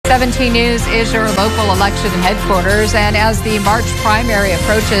17 News is your local election headquarters, and as the March primary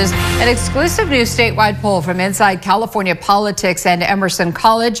approaches, an exclusive new statewide poll from Inside California Politics and Emerson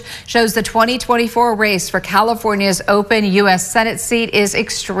College shows the 2024 race for California's open U.S. Senate seat is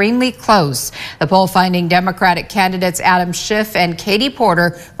extremely close. The poll finding Democratic candidates Adam Schiff and Katie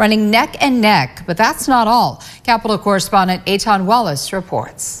Porter running neck and neck, but that's not all. Capitol correspondent Eitan Wallace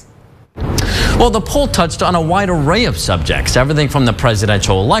reports. Well, the poll touched on a wide array of subjects, everything from the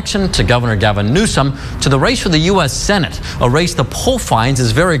presidential election to Governor Gavin Newsom to the race for the U.S. Senate, a race the poll finds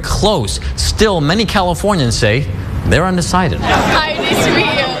is very close. Still, many Californians say they're undecided. Hi, nice to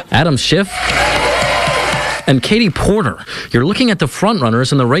meet you. Adam Schiff and Katie Porter. You're looking at the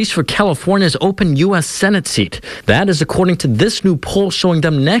frontrunners in the race for California's open U.S. Senate seat. That is according to this new poll showing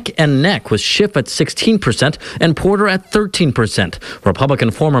them neck and neck, with Schiff at 16% and Porter at 13%. Republican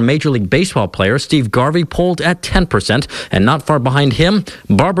former Major League Baseball player Steve Garvey polled at 10%, and not far behind him,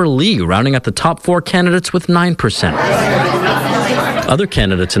 Barbara Lee rounding out the top four candidates with 9%. Other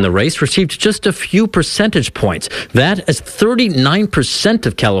candidates in the race received just a few percentage points. That as 39%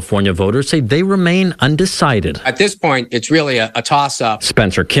 of California voters say they remain undecided. At this point, it's really a toss-up.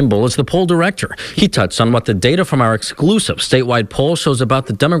 Spencer Kimball is the poll director. He touched on what the data from our exclusive statewide poll shows about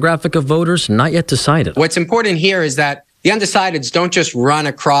the demographic of voters not yet decided. What's important here is that the undecideds don't just run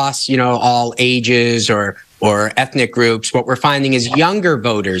across, all ages or ethnic groups. What we're finding is younger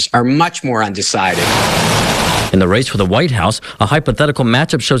voters are much more undecided. In the race for the White House, a hypothetical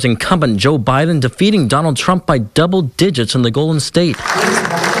matchup shows incumbent Joe Biden defeating Donald Trump by double digits in the Golden State.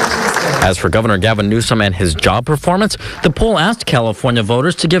 As for Governor Gavin Newsom and his job performance, the poll asked California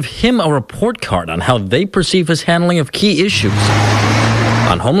voters to give him a report card on how they perceive his handling of key issues.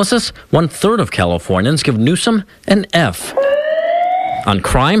 On homelessness, 1/3 of Californians give Newsom an F. On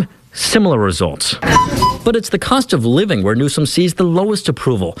crime, similar results. But it's the cost of living where Newsom sees the lowest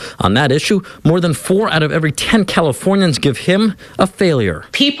approval. On that issue, more than 4 out of every 10 Californians give him a failure.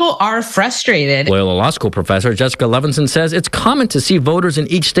 People are frustrated. Loyola Law School professor Jessica Levinson says it's common to see voters in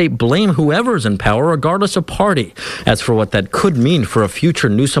each state blame whoever's in power, regardless of party. As for what that could mean for a future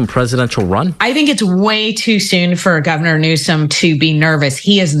Newsom presidential run, I think it's way too soon for Governor Newsom to be nervous.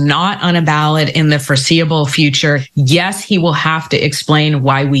 He is not on a ballot in the foreseeable future. Yes, he will have to explain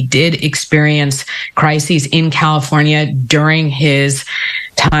why we did experience crises in California during his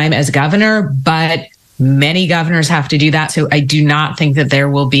time as governor, but many governors have to do that. So I do not think that there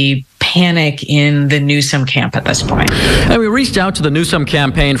will be panic in the Newsom camp at this point. And we reached out to the Newsom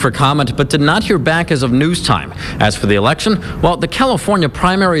campaign for comment, but did not hear back as of news time. As for the election, well, the California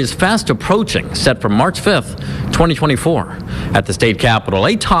primary is fast approaching, set for March 5th, 2024. At the state capitol,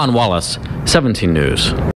 Eitan Wallace, 17 News.